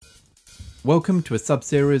Welcome to a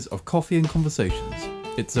sub-series of Coffee and Conversations.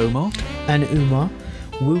 It's Omar. And Umar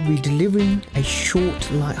will be delivering a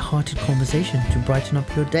short, light-hearted conversation to brighten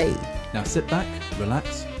up your day. Now sit back,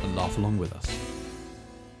 relax, and laugh along with us.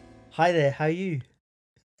 Hi there, how are you?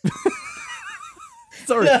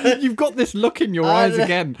 Sorry, you've got this look in your eyes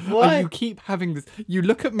again. Why? And you keep having this. You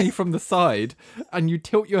look at me from the side and you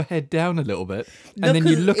tilt your head down a little bit. And No, then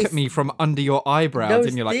you 'cause look at it's- me from under your eyebrows No,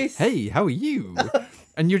 and you're like, it's this. hey, how are you?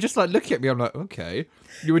 And you're just like looking at me. I'm like, okay.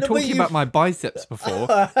 You were No, but talking about my biceps before.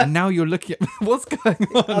 And now you're looking at me. What's going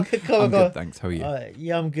on? Okay, come I'm on. good, thanks. How are you?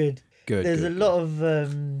 Yeah, I'm good. Good. There's good, a lot of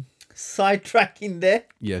sidetracking there.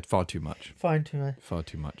 Yeah, far too much. Fine to me. Far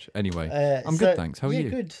too much. Anyway, I'm So- good, thanks. How are you?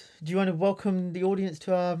 Good. Do you want to welcome the audience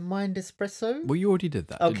to our Mind Espresso? Well, you already did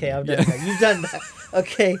that. Okay, didn't I've you? done that. You've done that.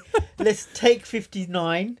 Okay, let's take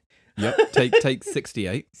 59. Yep. Take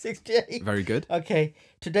 68. 68. Very good. Okay,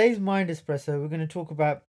 today's Mind Espresso, we're going to talk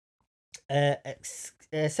about,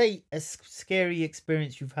 say, a scary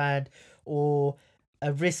experience you've had, or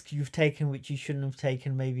a risk you've taken which you shouldn't have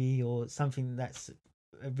taken, maybe, or something that's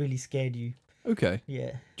really scared you. Okay.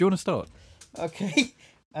 Yeah. Do you want to start? Okay.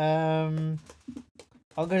 I'm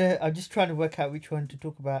just trying to work out which one to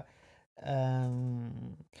talk about.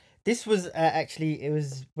 This was actually, it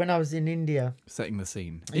was when I was in India. Setting the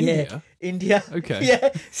scene. Yeah. India? India. Okay. Yeah.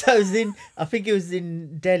 So I think it was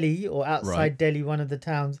in Delhi or outside Right. Delhi, one of the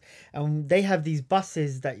towns. And they have these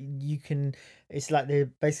buses that you can, it's like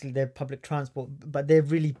they're public transport, but they're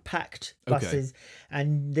really packed Okay. buses.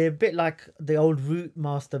 And they're a bit like the old Route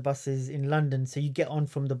Master buses in London. So you get on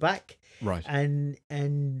from the back. Right. And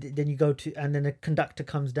then you go to, and then a conductor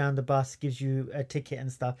comes down the bus, gives you a ticket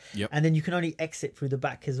and stuff. Yep. And then you can only exit through the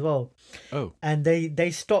back as well. Oh. And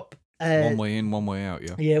they stop. One way in, one way out,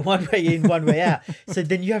 yeah. Yeah, one way in, one way out. So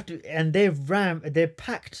then you have to, and they're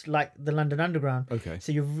packed like the London Underground. Okay.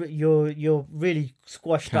 So you're really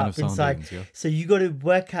squashed Can up of inside. sardines, yeah. So you got to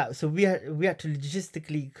work out. So we had to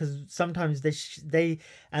logistically, because sometimes they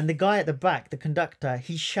and the guy at the back, the conductor,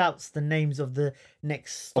 he shouts the names of the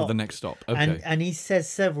next stop. Of the next stop. Okay. And he says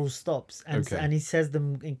several stops, and Okay. and he says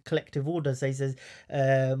them in collective order. So he says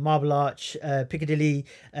Marble Arch, Piccadilly,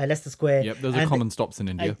 Leicester Square. Yep, those are and common stops in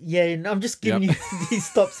India. yeah, and I'm just giving Yep. you these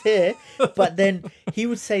stops here, but then he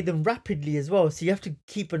would say them rapidly as well. So you have to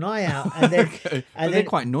keep an eye out, and then Okay. But and they're then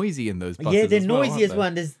quite noisy in those buses. yeah, they're as well, noisy aren't as they? well.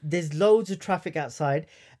 And there's loads of traffic outside,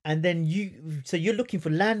 and then you're looking for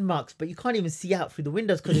landmarks, but you can't even see out through the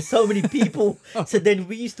windows because there's so many people. So then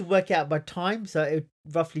we used to work out by time, so it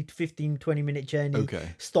roughly 15-20 minute journey. Okay.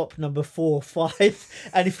 Stop number 4 or 5,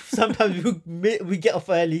 and if sometimes we get off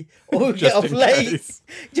early or we get Just off in late, case.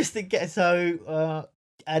 just to get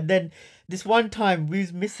and then this one time we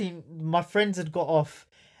was missing. My friends had got off,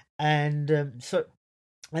 and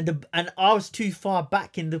and I was too far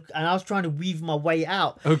back and I was trying to weave my way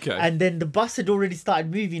out. Okay. And then the bus had already started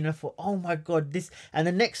moving, and I thought, oh my god, and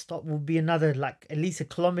the next stop will be another, like, at least a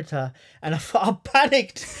kilometer. And I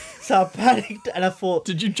panicked. So I panicked, and I thought,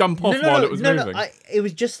 Did you jump off while it was moving? it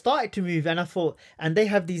was just started to move, and I thought, and they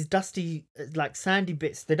have these dusty, like, sandy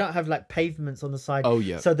bits. They don't have like pavements on the side. Oh,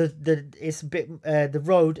 yeah. So it's a bit the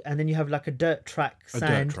road, and then you have like a dirt track,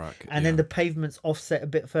 sand, track, and yeah. then the pavements offset a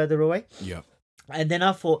bit further away. Yeah. And then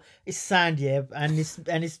I thought, it's sand, yeah, and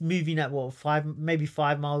it's moving at what, 5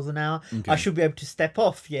 miles an hour. Okay. I should be able to step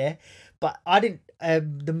off, yeah. But I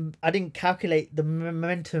didn't calculate the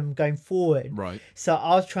momentum going forward. Right. So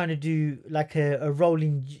I was trying to do like a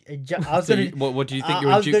rolling jump. I was So gonna. what do you think? I You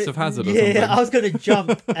were was Dukes gonna- of Hazzard or yeah, something? I was gonna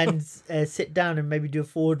jump and sit down and maybe do a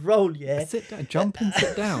forward roll, yeah. Sit down. Jump and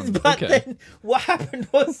sit down. But Okay. then what happened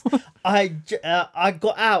was I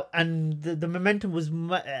got out, and the momentum was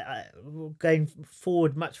going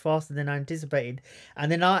forward much faster than I anticipated,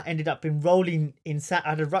 and then I ended up rolling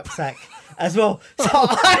out of rucksack as well. So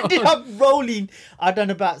I ended up rolling. I'd done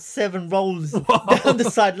about 7 rolls down the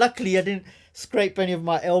side. Luckily, I didn't scrape any of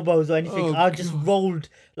my elbows or anything. Oh, I just rolled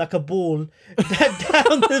like a ball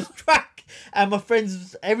down the track, and my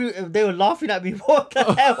friends, they were laughing at me. What the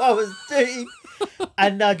hell I was doing?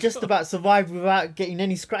 And I just about survived without getting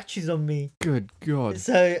any scratches on me. Good God.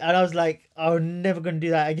 So, and I was like, I'm never going to do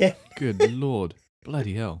that again. Good Lord.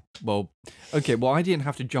 Bloody hell. Well, okay. Well, I didn't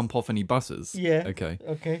have to jump off any buses. Yeah. Okay.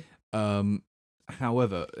 Okay.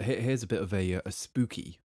 However, here's a bit of a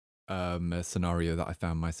spooky scenario that I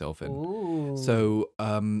found myself in. Ooh. So,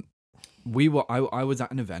 I was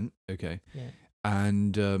at an event, okay, Yeah.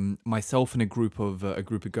 and myself and a group of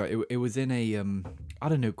guys. It was in a I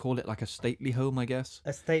don't know, call it like a stately home, I guess.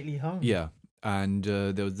 A stately home. Yeah, and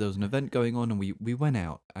there was an event going on, and we went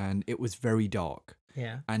out, and it was very dark,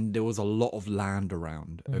 Yeah. and there was a lot of land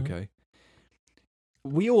around. Mhm. Okay,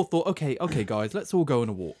 we all thought, okay, guys, let's all go on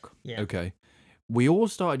a walk. Yeah. Okay. We all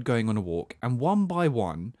started going on a walk, and one by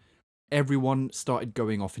one, everyone started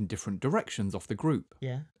going off in different directions off the group.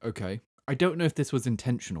 Yeah. Okay. I don't know if this was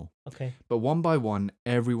intentional, Okay. but one by one,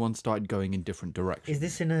 everyone started going in different directions. Is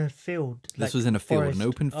this in a field? This was in a field, forest? an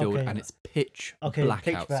open field, Okay. and it's pitch Okay. black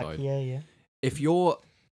Pitch outside. black. Yeah. Yeah. If you're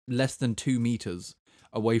less than 2 meters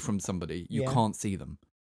away from somebody, you Yeah. can't see them.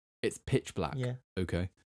 It's pitch black. Yeah. Okay.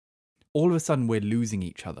 All of a sudden, we're losing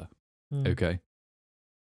each other. Mm. Okay.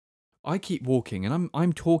 I keep walking, and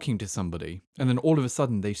I'm talking to somebody, and then all of a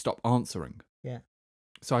sudden they stop answering. Yeah.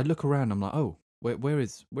 So I look around. I'm like, oh, where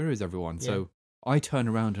is everyone? Yeah. So I turn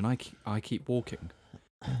around and I keep walking,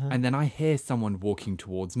 and then I hear someone walking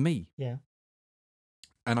towards me. Yeah.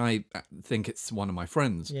 And I think it's one of my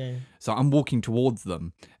friends. Yeah. So I'm walking towards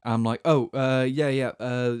them. And I'm like, oh, yeah.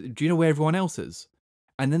 Do you know where everyone else is?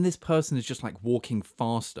 And then this person is just like walking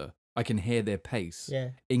faster. I can hear their pace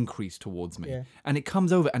Yeah. increase towards me. Yeah. And it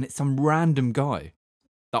comes over, and it's some random guy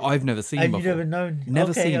that I've never seen And before. you've never known.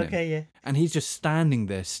 Never okay, seen him. Okay. Yeah. And he's just standing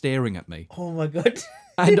there staring at me. Oh my god.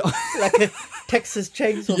 And Like a Texas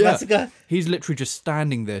Chainsaw Yeah. Massacre. he's literally just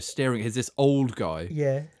standing there staring. He's this old guy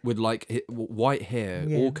Yeah. with like white hair,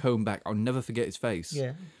 Yeah. all combed back. I'll never forget his face.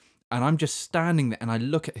 Yeah. And I'm just standing there, and I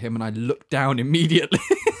look at him, and I look down immediately.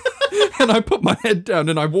 And I put my head down,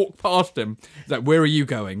 and I walk past him. He's like, where are you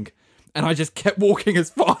going? And I just kept walking as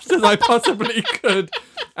fast as I possibly could.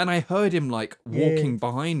 And I heard him like walking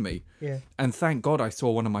behind me. Yeah. And thank God I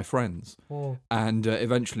saw one of my friends. Oh. And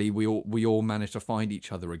eventually we all managed to find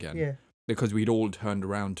each other again. Yeah. Because we'd all turned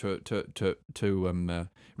around to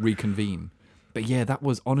reconvene. But yeah, that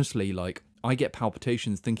was honestly like, I get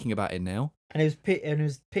palpitations thinking about it now. And it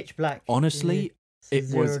was pitch black. Honestly, Yeah. it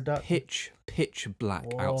was Zero dark. pitch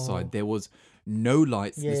black Whoa. outside. There was no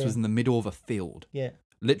lights. This Yeah. was in the middle of a field. Yeah.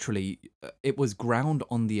 Literally, it was ground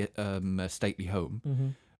on the stately home, Mm-hmm.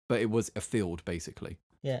 but it was a field basically.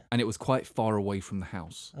 Yeah. And it was quite far away from the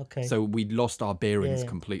house. Okay. So we'd lost our bearings Yeah.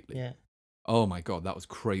 completely. Yeah. Oh my God, that was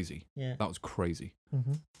crazy. Yeah. That was crazy.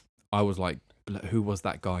 Mm-hmm. I was like, who was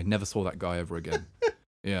that guy? Never saw that guy ever again.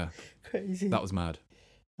 Yeah, Crazy. that was mad.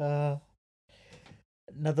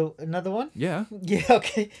 Another one. Yeah. Yeah.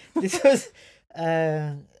 Okay. This was.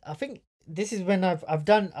 I think this is when I've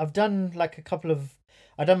done like a couple of.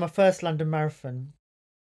 I done my first London marathon,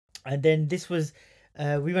 and then this was.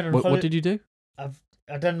 We went on. What did you do?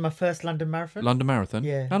 I done my first London marathon. London Marathon?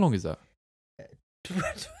 Yeah. How long is that?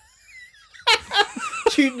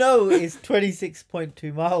 Do you know it's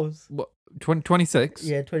 26.2 miles? What? 26?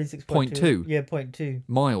 Yeah, 26.2. 0.2? Yeah, 0.2.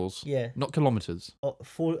 Miles? Yeah, Not kilometres.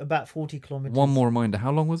 about 40 kilometers. One more reminder.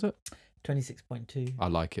 How long was it? 26.2. I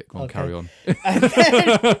like it. Go on, Okay. carry on. And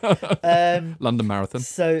then, London Marathon.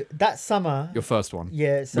 so that summer. Your first one.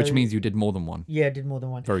 Yeah. So, Which means you did more than one. Yeah, I did more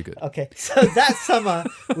than one. Very good. Okay, so that summer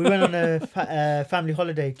we went on a family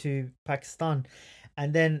holiday to Pakistan,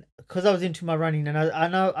 and then because I was into my running, and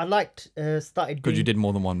I liked started Because doing, you did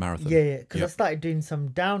more than one marathon. yeah, because I Yep. started doing some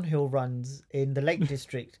downhill runs in the Lake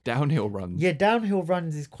District. Downhill runs. Yeah, downhill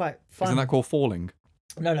runs is quite fun. Isn't that called falling?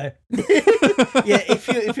 No. Yeah,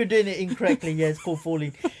 if you're doing it incorrectly, yeah, it's called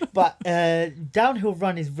falling. But downhill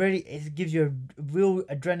run is it gives you a real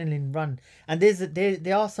adrenaline run. And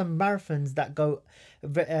there are some marathons that go.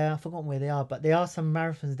 I forgot where they are, but there are some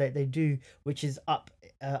marathons that they do, which is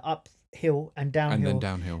uphill and downhill. And then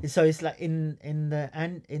downhill. So it's like in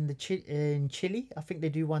Chile, I think they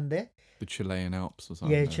do one there. The Chilean Alps or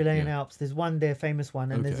something. Yeah, there. Chilean Alps. There's one there, famous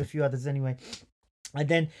one, and there's Okay. a few others anyway. And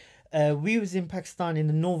then we was in Pakistan in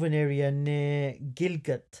the northern area near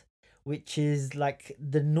Gilgit, which is like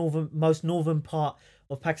the most northern part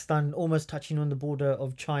of Pakistan, almost touching on the border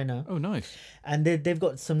of China. Oh, nice. And they've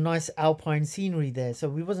got some nice alpine scenery there.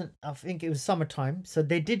 So I think it was summertime, so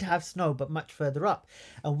they did have snow, but much further up.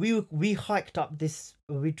 And we trekked up this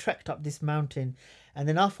mountain, and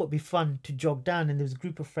then I thought it'd be fun to jog down. And there was a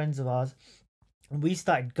group of friends of ours, and we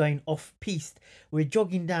started going off piste. We're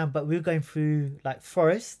jogging down, but we were going through like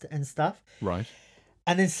forest and stuff. Right.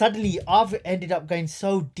 And then suddenly I've ended up going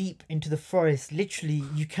so deep into the forest, literally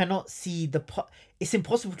you cannot see it's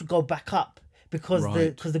impossible to go back up because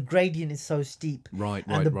Right. the gradient is so steep. Right.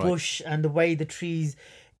 And the bush and the way the trees,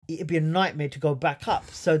 it'd be a nightmare to go back up.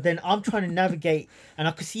 So then I'm trying to navigate, and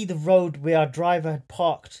I could see the road where our driver had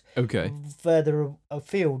parked Okay. further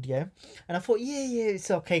afield, yeah. And I thought, yeah, it's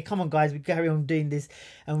okay. Come on, guys, we carry on doing this.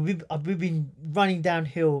 And we've been running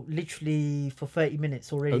downhill literally for 30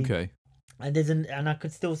 minutes already. Okay. And I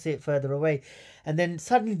could still see it further away. And then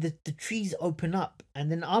suddenly the trees open up,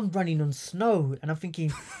 and then I'm running on snow, and I'm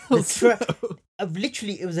thinking,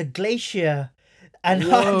 literally it was a glacier. And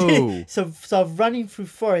Whoa. so I'm running through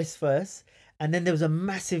forest first, and then there was a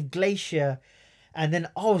massive glacier, and then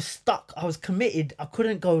I was stuck. I was committed. I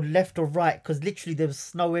couldn't go left or right because literally there was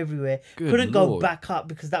snow everywhere. Good Couldn't go Lord. back up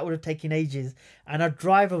because that would have taken ages. And our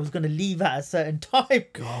driver was going to leave at a certain time.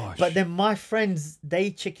 Gosh. But then my friends,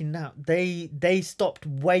 they chickened out. They stopped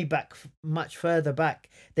way back, much further back.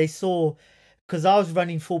 They saw, because I was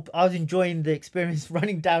I was enjoying the experience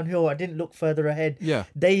running downhill. I didn't look further ahead. Yeah.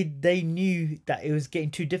 They knew that it was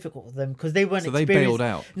getting too difficult for them because they weren't. So they bailed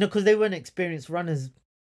out. No, because they weren't experienced runners.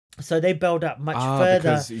 So they bailed up much further.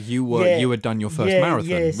 Because you had done your first marathon,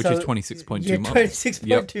 which is 26.2 miles.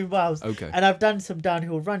 26.2 miles. Okay. And I've done some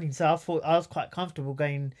downhill running, so I thought I was quite comfortable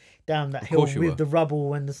going down that hill with the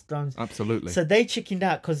rubble and the stones. Absolutely. So they chickened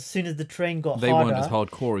out because as soon as the train got harder, they weren't as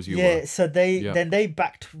hardcore as you were. Yeah. So they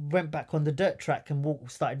went back on the dirt track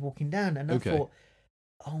and started walking down, and I thought,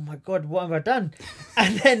 oh my God, what have I done?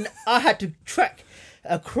 And then I had to trek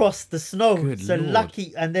across the snow. Good so Lord.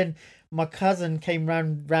 lucky, and then my cousin came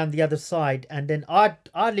round the other side, and then I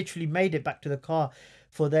literally made it back to the car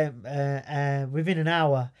for them within an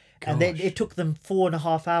hour. Gosh. And then it took them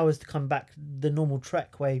 4.5 hours to come back the normal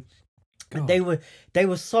trek way. God. And they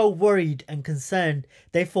were so worried and concerned.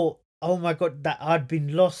 They thought, oh my God, that I'd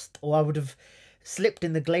been lost or I would have slipped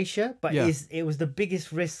in the glacier. But it was the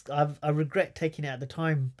biggest risk. I regret taking it at the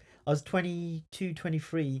time. I was 22,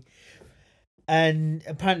 23. And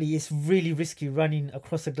apparently it's really risky running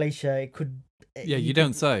across a glacier. It could... Yeah, you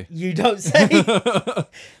don't say. You don't say.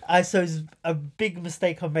 So it was a big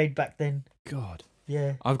mistake I made back then. God.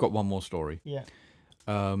 Yeah. I've got one more story. Yeah.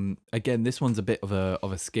 Again, this one's a bit of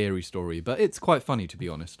a scary story, but it's quite funny, to be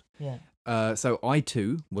honest. Yeah. So I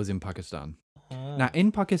too was in Pakistan. Now,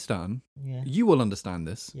 in Pakistan, Yeah. you will understand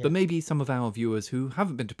this, Yeah. but maybe some of our viewers who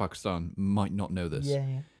haven't been to Pakistan might not know this.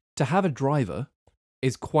 Yeah. To have a driver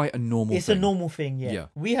is quite a normal It's thing. a normal thing, yeah. Yeah.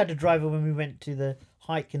 We had a driver when we went to the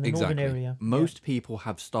hike in the northern area. Most people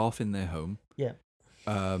have staff in their home. Yeah.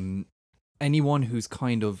 Anyone who's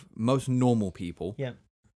kind of most normal people Yeah.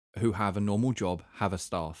 who have a normal job have a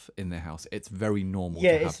staff in their house. It's very normal.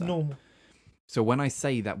 Yeah, to have it's that. normal. So when I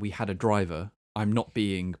say that we had a driver, I'm not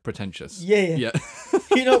being pretentious. Yeah.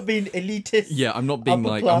 You're not being elitist. Yeah, I'm not being upper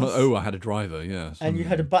like, class. I had a driver, yes. And you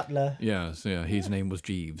had a butler. Yes, yeah, his name was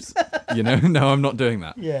Jeeves. No, I'm not doing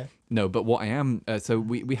that. Yeah. No, but what I am, so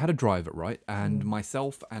we had a driver, right? And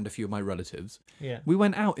myself and a few of my relatives, Yeah. we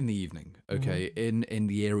went out in the evening, okay, in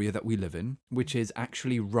the area that we live in, which is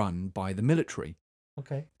actually run by the military.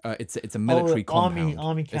 Okay. It's a military compound.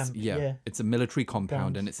 Army camp. It's a military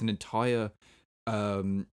compound, Sounds- and it's an entire,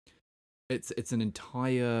 it's an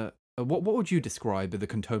entire. What would you describe the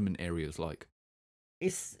cantonment areas like?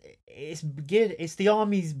 It's good. It's the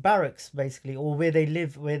army's barracks basically, or where they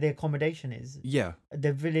live, where their accommodation is. Yeah,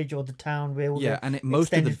 The village or the town where all the and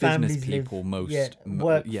most of the extended business families live. people,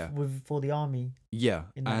 work yeah, for the army. yeah,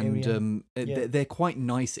 in that and area. they're quite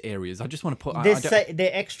nice areas. I just want to put. They're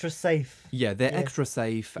extra safe. Yeah, they're Yeah. extra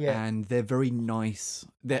safe, Yeah. and they're very nice.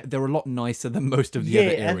 They're a lot nicer than most of the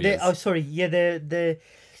other areas. They're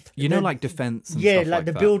You know, like defense and yeah, stuff like like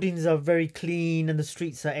the that. buildings are very clean and the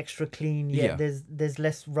streets are extra clean. Yeah. There's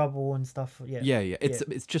less rubble and stuff. Yeah.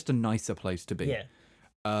 It's just a nicer place to be. Yeah.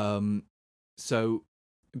 So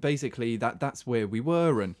basically that's where we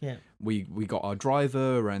were, and Yeah. we got our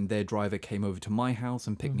driver, and their driver came over to my house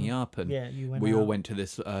and picked me up, and Yeah, you went we all out. went to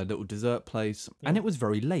this little dessert place, and it was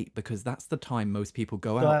very late because that's the time most people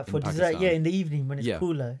go Go out out for in dessert. Pakistan. Yeah, in the evening when it's Yeah.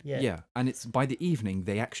 cooler. Yeah. Yeah, and it's by the evening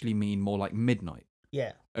they actually mean more like midnight.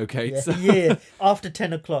 Yeah. Okay, Yeah. so Yeah. After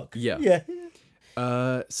 10 o'clock. Yeah.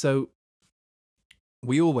 Yeah. so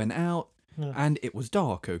we all went out, Yeah. and it was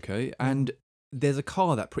dark. Okay, and there's a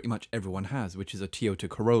car that pretty much everyone has, which is a Toyota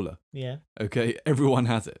Corolla. Yeah. Okay, everyone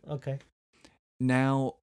has it. Okay.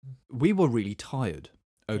 Now, we were really tired.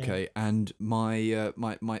 Okay, and my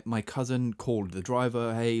my cousin called the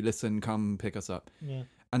driver. Hey, listen, come pick us up. Yeah.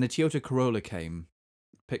 And the Toyota Corolla came,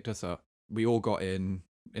 picked us up. We all got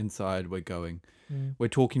inside. We're going. Mm. We're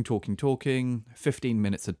talking. 15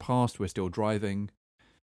 minutes had passed. We're still driving.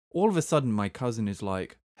 All of a sudden, my cousin is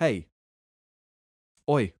like, "Hey,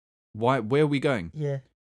 oi, where are we going?" Yeah.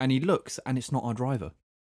 And he looks, and it's not our driver.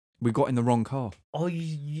 We got in the wrong car. Oh,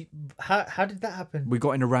 how did that happen? We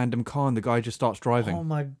got in a random car, and the guy just starts driving. Oh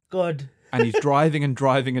my God. And he's driving and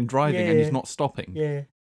driving and driving, and Yeah. he's not stopping. Yeah.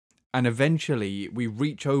 And eventually, we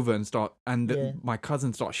reach over and start, and Yeah. my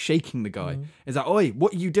cousin starts shaking the guy. Mhm. He's like, "Oi,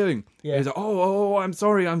 what are you doing?" Yeah. He's like, "Oh, I'm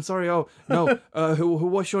sorry. Oh, no. Who?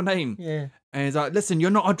 What's your name?" Yeah. And he's like, "Listen, you're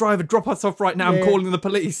not our driver. Drop us off right now. Yeah. I'm calling the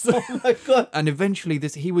police." Oh my God. And eventually,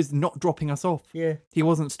 he was not dropping us off. Yeah. He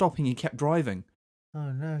wasn't stopping. He kept driving.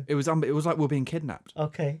 Oh no. It was like we were being kidnapped.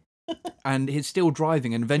 Okay. And he's still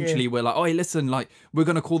driving, and eventually we're like, "Oh, hey, listen, like we're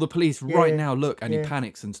gonna call the police right now. Look!" And he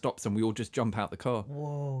panics and stops, and we all just jump out the car.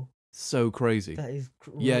 Whoa. So crazy. That is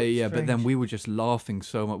Yeah. But then strange. we were just laughing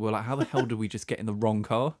so much. We're like, "How the hell did we just get in the wrong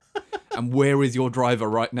car? And where is your driver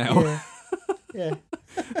right now?" Yeah. Yeah.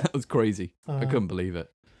 That was crazy. I Uh-huh. couldn't believe it.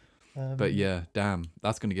 But yeah, damn,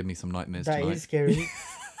 that's gonna give me some nightmares That tonight. is scary.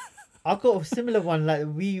 I've got a similar one. Like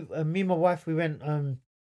me and my wife, we went on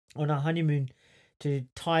our honeymoon to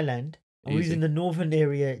Thailand. And we was Easy. in the northern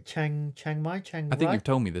area, Chiang Mai. I think you've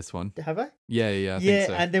told me this one. Have I? Yeah. I think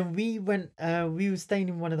so. And then we went. We were staying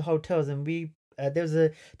in one of the hotels, and we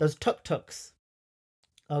those tuk tuks.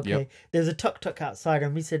 Okay, Yep. there's a tuk tuk outside,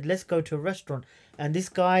 and we said let's go to a restaurant. And this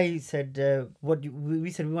guy said,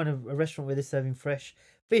 we said we want a restaurant where they're serving fresh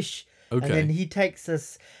fish. Okay. And then he takes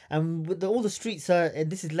us, and all the streets are.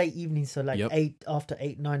 And this is late evening, so like Yep.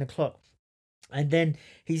 9 o'clock. And then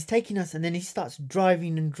he's taking us, and then he starts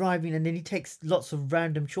driving, and then he takes lots of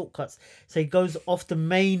random shortcuts. So he goes off the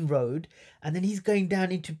main road, and then he's going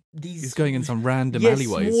down into these. He's going in some random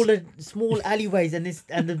alleyways. small alleyways, and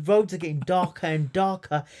the roads are getting darker and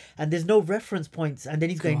darker, and there's no reference points. And then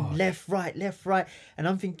he's going God. left, right, and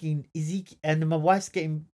I'm thinking, is he? And then my wife's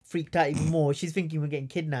getting freaked out even more. She's thinking we're getting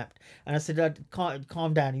kidnapped, and I said, "Can't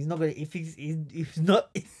calm down. He's not gonna. If he's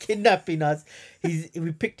not kidnapping us,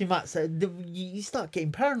 we picked him up." So you start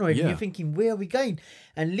getting paranoid, and you're thinking, "Where are we going?"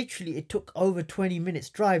 And literally, it took over 20 minutes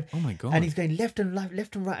drive. Oh my God. And he's going left and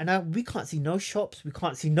right, and now we can't see no shops, we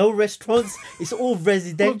can't see no restaurants. It's all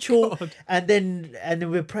residential. God. And then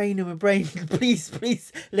we're praying,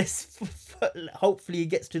 please, let's hopefully he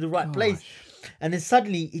gets to the right place. And then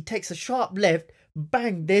suddenly he takes a sharp left.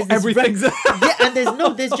 Bang! There's this Everything's and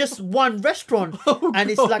there's just one restaurant, and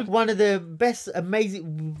it's like one of the best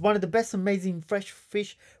amazing fresh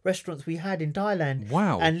fish restaurants we had in Thailand.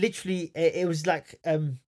 Wow. And literally, it was like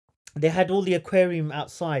they had all the aquarium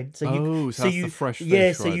outside, so that's the fresh fish.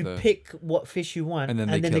 Yeah, so right you there. pick what fish you want, And then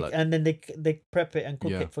they kill it. and then they prep it and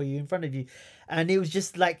cook it for you in front of you. And it was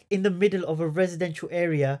just like in the middle of a residential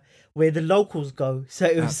area where the locals go, so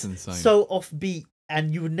it was insane. so offbeat.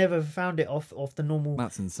 And you would never have found it off the normal.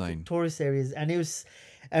 That's insane. Tourist areas, and we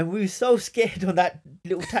were so scared on that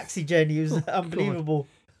little taxi journey. It was unbelievable.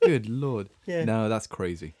 Good Lord. Yeah. No, that's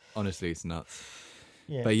crazy. Honestly, it's nuts.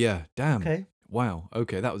 Yeah. But yeah, damn. Okay. Wow.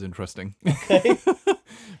 Okay, that was interesting. Okay.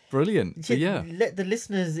 Brilliant. So yeah. Let the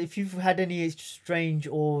listeners, if you've had any strange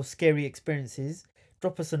or scary experiences,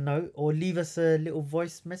 drop us a note or leave us a little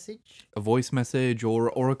voice message. A voice message or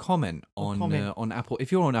a comment on Apple.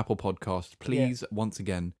 If you're on Apple Podcast, please once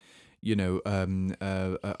again, a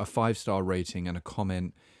 5-star rating and a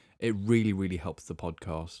comment. It really, really helps the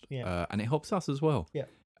podcast. Yeah. And it helps us as well. Yeah.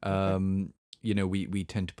 We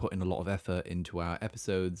tend to put in a lot of effort into our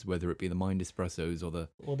episodes, whether it be the Mind Espressos or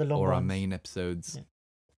the long our ones. main episodes. Yeah.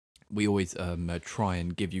 We always try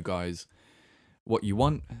and give you guys what you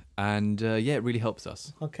want, and it really helps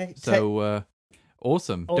us. Okay. So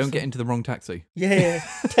awesome. Don't get into the wrong taxi. Yeah.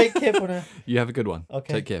 Take care for now. You have a good one.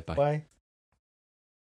 Okay. Take care. Bye. Bye.